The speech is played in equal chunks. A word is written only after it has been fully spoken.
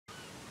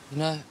You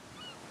know,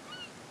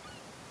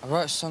 I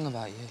wrote a song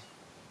about you.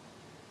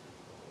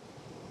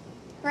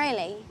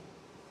 Really?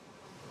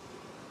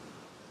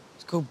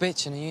 It's called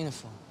Bitch in a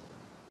Uniform.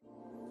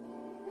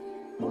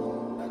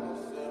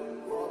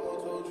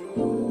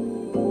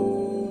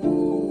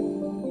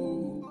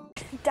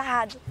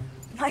 Dad,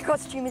 my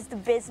costume is the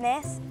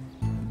business.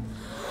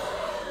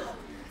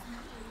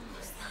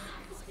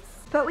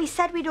 But we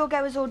said we'd all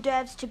go as hors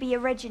d'oeuvres to be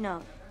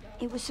original.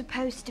 It was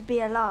supposed to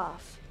be a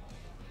laugh.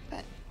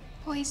 But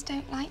boys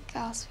don't like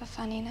girls for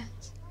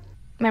funniness.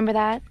 Remember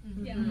that?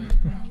 Yeah.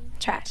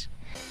 Trash.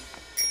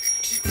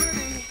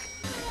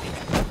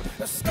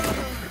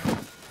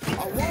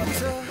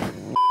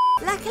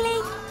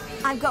 Luckily,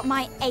 I've got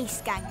my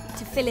ace gang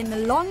to fill in the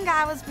long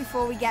hours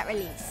before we get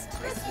released.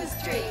 Christmas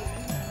tree.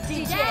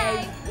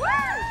 DJ!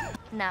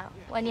 Woo! Now,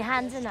 when your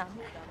hands are numb,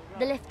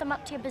 they lift them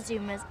up to your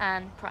bazoomas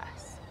and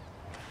press.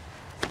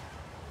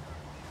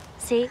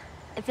 See?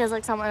 It feels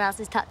like someone else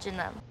is touching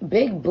them.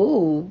 Big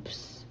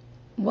boobs?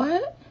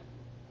 What?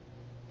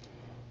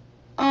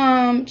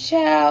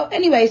 Child.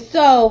 Anyway,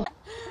 so...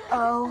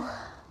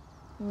 Oh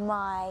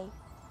my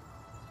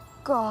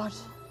God.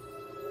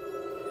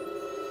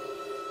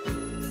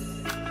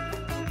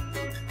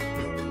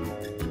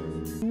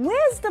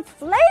 Where's the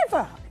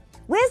flavor?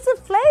 Where's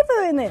the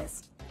flavor in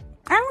this?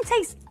 I don't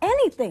taste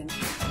anything.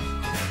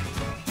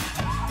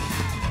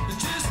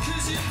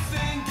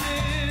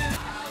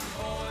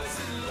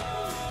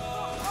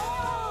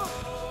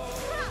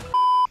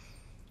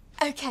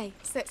 Okay,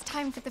 so it's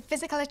time for the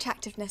physical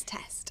attractiveness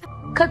test.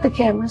 Cut the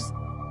cameras.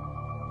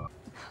 Oh,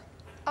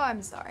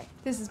 I'm sorry.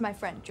 This is my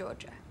friend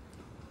Georgia.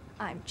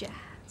 I'm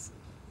Jazz.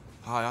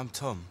 Hi, I'm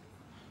Tom.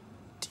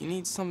 Do you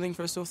need something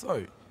for a sore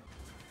throat?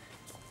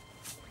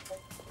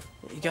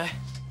 Here you go.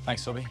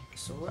 Thanks, Sobby.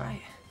 It's all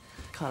right.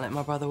 Can't let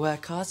my brother wear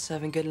cards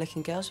serving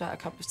good-looking girls without a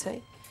cup of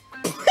tea.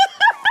 I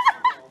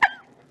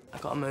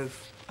gotta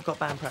move. I got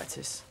band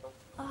practice.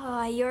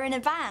 Oh, you're in a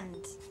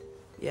band?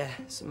 Yeah,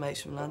 some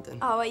mates from London.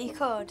 Oh, what are you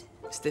called?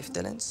 Stiff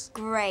Dillons.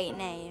 Great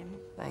name.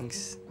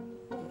 Thanks.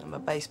 I'm a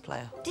bass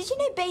player. Did you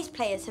know bass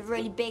players have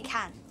really big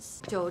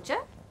hands? Georgia?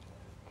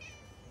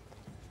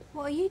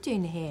 What are you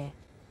doing here?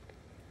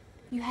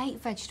 You hate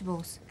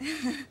vegetables.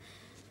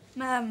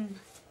 Mum,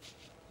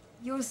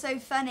 you're so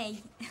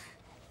funny.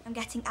 I'm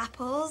getting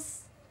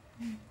apples.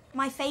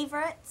 My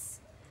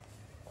favourites.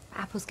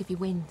 Apples give you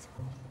wind.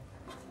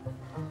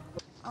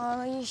 Oh,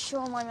 are you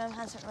sure my mum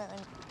hasn't written?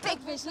 Big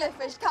fish, little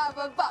fish,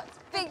 cover box.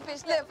 Big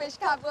fish, little fish,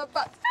 cover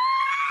box.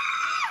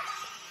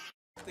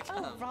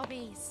 Oh,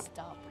 Robbie,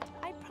 stop.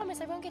 I promise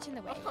I won't get in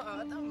the way.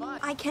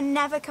 I can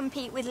never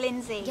compete with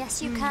Lindsay.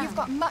 Yes, you can. You've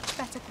got much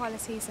better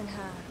qualities than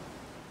her.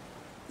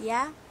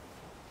 Yeah?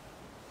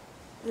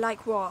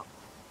 Like what?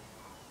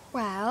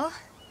 Well,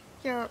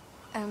 you're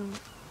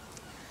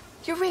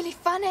really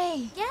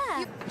funny.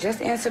 Yeah.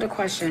 Just answer the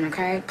question,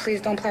 okay?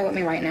 Please don't play with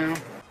me right now.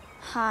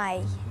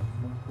 Hi.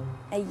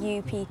 Are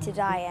you Peter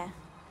Dyer?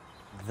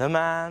 The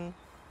man,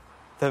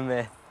 the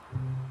myth,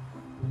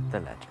 the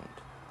legend.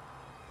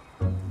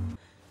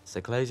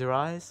 So close your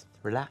eyes,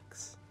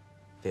 relax,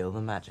 feel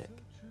the magic.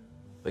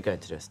 We're going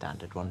to do a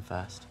standard one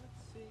first.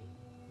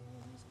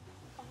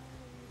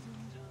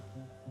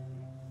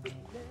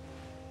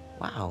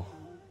 Wow,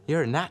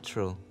 you're a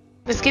natural.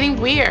 It's getting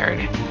weird.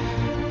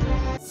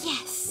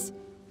 Yes!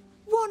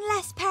 One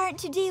less parent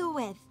to deal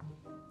with.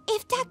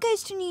 If Dad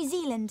goes to New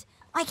Zealand,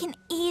 I can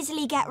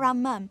easily get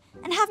round Mum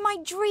and have my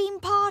dream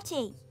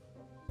party.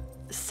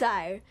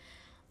 So,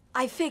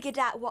 I figured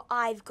out what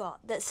I've got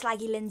that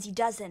Slaggy Lindsay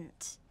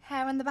doesn't.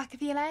 Hair on the back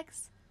of your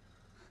legs?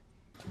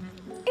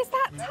 Is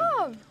that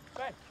Tom?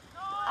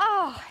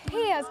 Oh,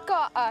 he has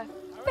got a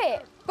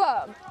fit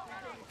bum.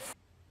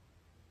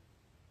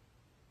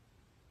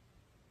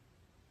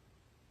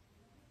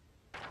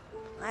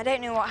 I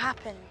don't know what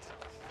happened.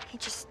 He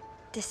just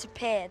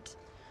disappeared.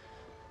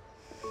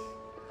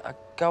 I'd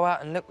go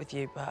out and look with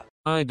you, but...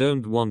 I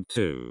don't want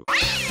to.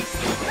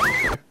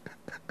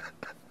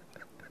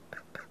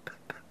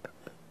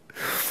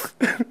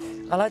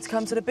 I like to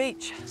come to the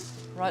beach,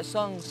 write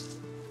songs.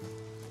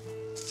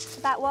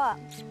 About what?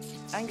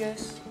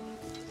 Angus.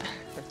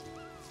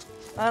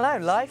 I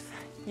don't know, life,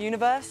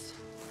 universe,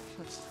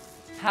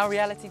 how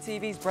reality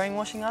TV's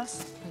brainwashing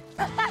us.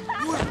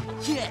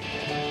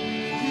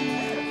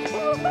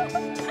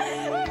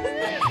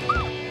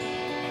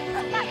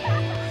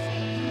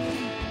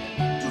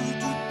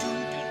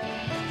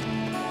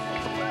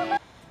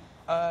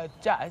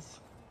 Jazz,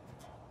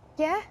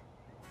 Yeah?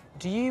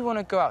 do you want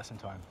to go out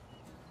sometime?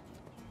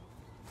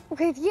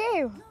 With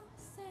you?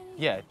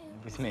 Yeah,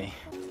 with me.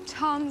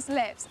 Tom's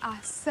lips are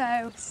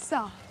so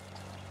soft.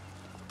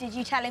 Did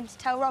you tell him to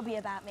tell Robbie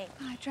about me?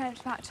 I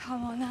dreamt about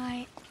Tom all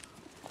night.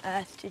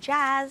 Earth to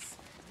Jazz.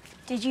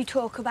 Did you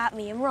talk about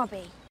me and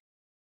Robbie?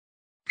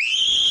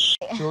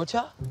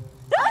 Georgia?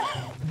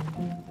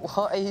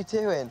 What are you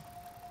doing?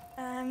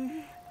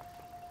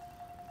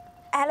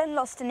 Ellen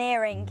lost an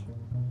earring.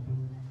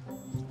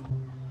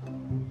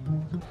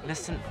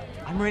 Listen,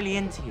 I'm really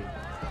into you.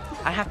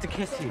 I have to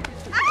kiss you.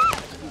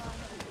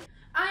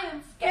 I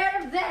am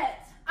scared of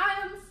that.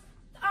 I am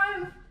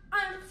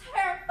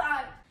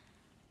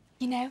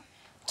You know,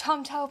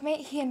 Tom told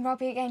me he and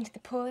Robbie are going to the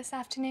pool this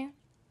afternoon,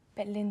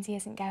 but Lindsay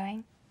isn't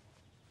going.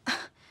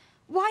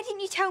 Why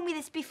didn't you tell me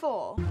this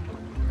before?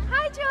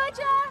 Hi,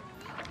 Georgia!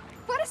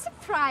 What a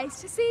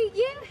surprise to see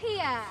you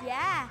here.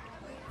 Yeah,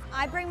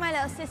 I bring my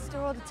little sister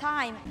all the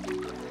time.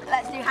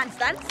 Let's do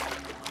handstands.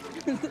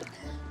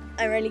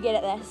 I'm really good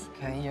at this.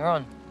 Okay, you're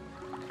on.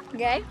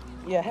 Okay?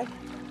 Yeah.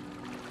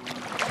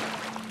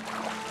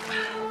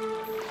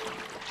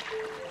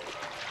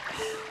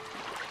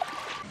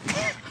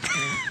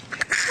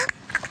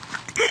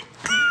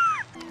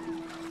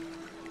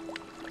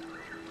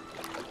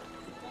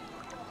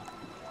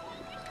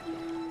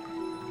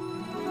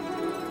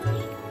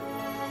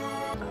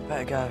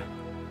 I better go.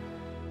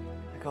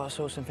 I gotta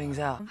sort some things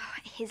out.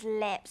 His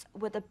lips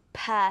were the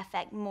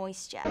perfect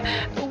moisture.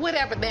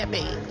 Whatever that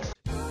means.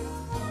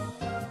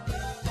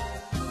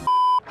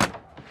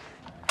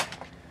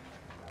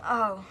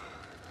 Oh.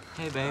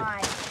 Hey, babe.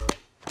 Hi.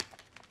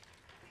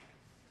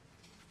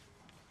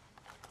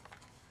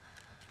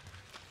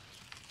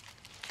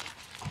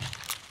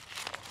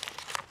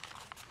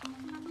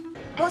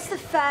 What's the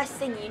first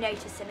thing you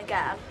notice in a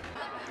girl?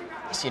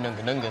 It's your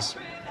nunga-nungas.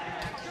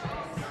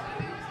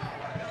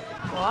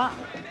 What?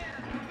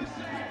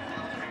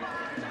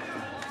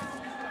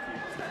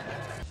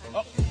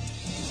 Oh.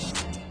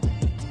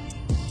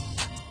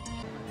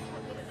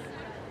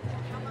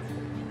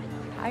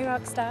 Hi,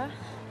 Rockstar.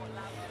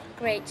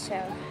 Great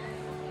show.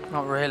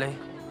 Not really.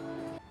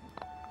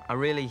 I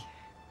really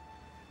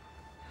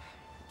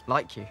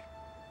like you.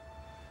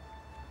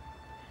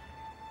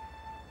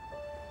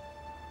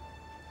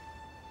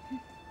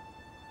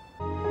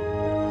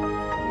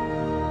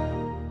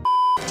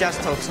 Jazz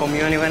told me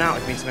you only went out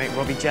with me to make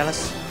Robbie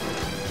jealous.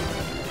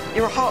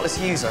 You're a heartless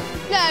user.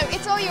 No,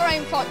 it's all your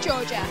own fault,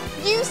 Georgia.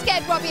 You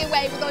scared Robbie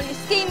away with all your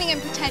scheming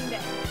and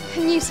pretending.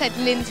 And you said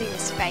Lindsay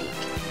was fake.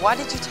 Why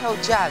did you tell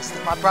Jazz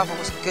that my brother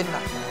wasn't good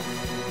enough for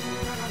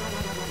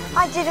her?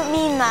 I didn't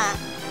mean that.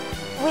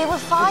 We were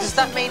fighting. Does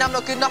that mean I'm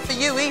not good enough for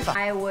you either?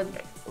 I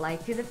would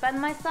like to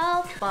defend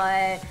myself,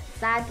 but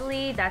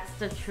sadly, that's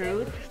the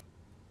truth.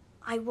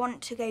 I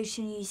want to go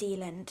to New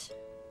Zealand.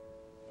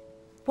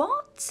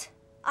 What?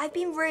 I've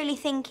been really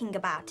thinking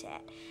about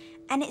it,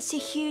 and it's a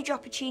huge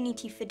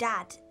opportunity for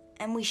Dad,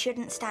 and we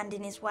shouldn't stand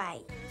in his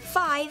way.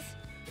 5,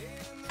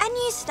 a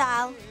new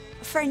style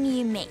for a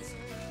new me.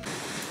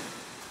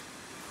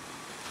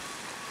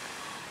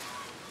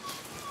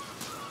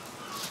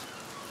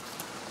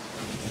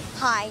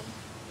 Hi.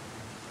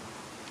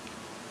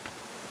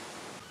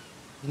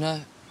 You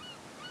know,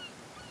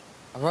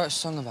 I wrote a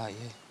song about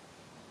you.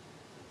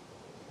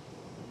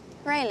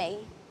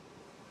 Really?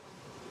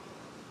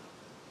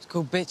 It's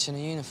called Bitch in a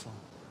Uniform.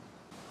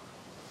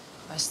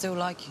 I still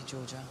like you,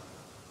 Georgia.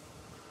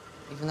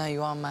 Even though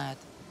you are mad.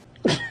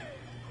 I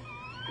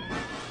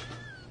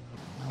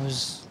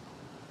was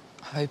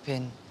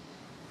hoping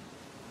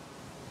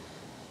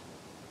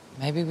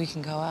maybe we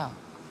can go out.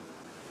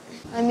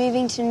 I'm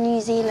moving to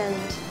New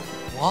Zealand.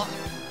 What?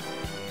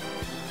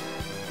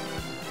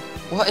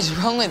 What is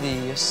wrong with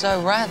you? You're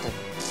so random.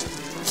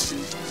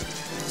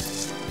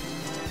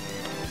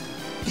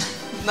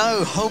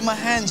 No, hold my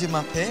hand, you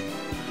muppet.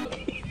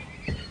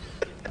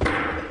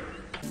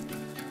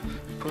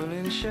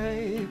 Pulling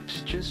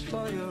shapes just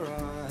for your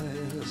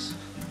eyes.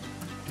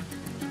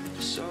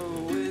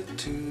 Sew it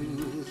to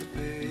the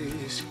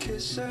base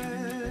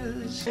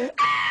kisses.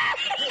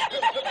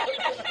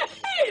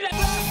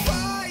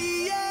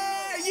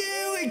 Fire,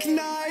 you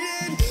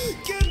ignited.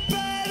 Get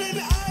bad and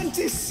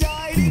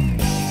undecided.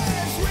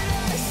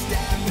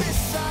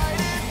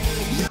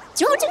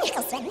 Georgia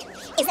Nicholson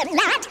is a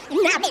mad,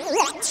 nabbing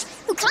wretch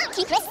who can't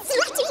keep his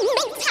slutty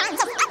minx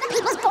hands off other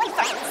people's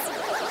boyfriends.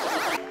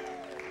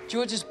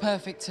 Georgia's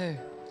perfect too.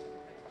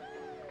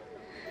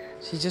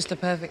 She's just a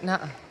perfect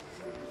nutter.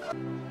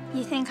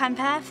 You think I'm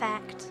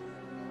perfect?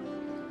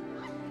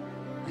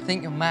 I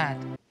think you're mad.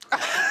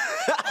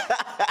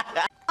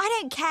 I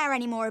don't care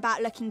anymore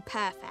about looking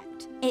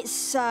perfect. It's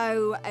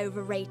so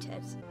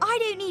overrated. I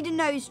don't need a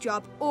nose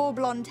job or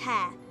blonde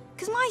hair,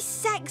 because my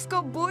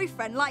sex-god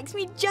boyfriend likes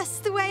me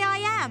just the way I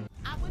am.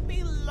 I would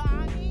be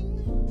lying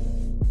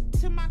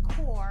to my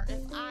core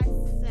if I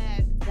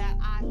said that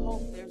I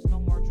hope there's no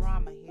more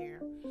drama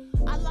here.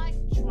 I like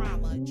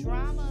drama.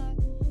 Drama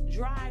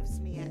drives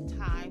me at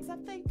times. I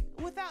think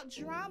without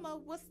drama,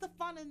 what's the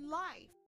fun in life?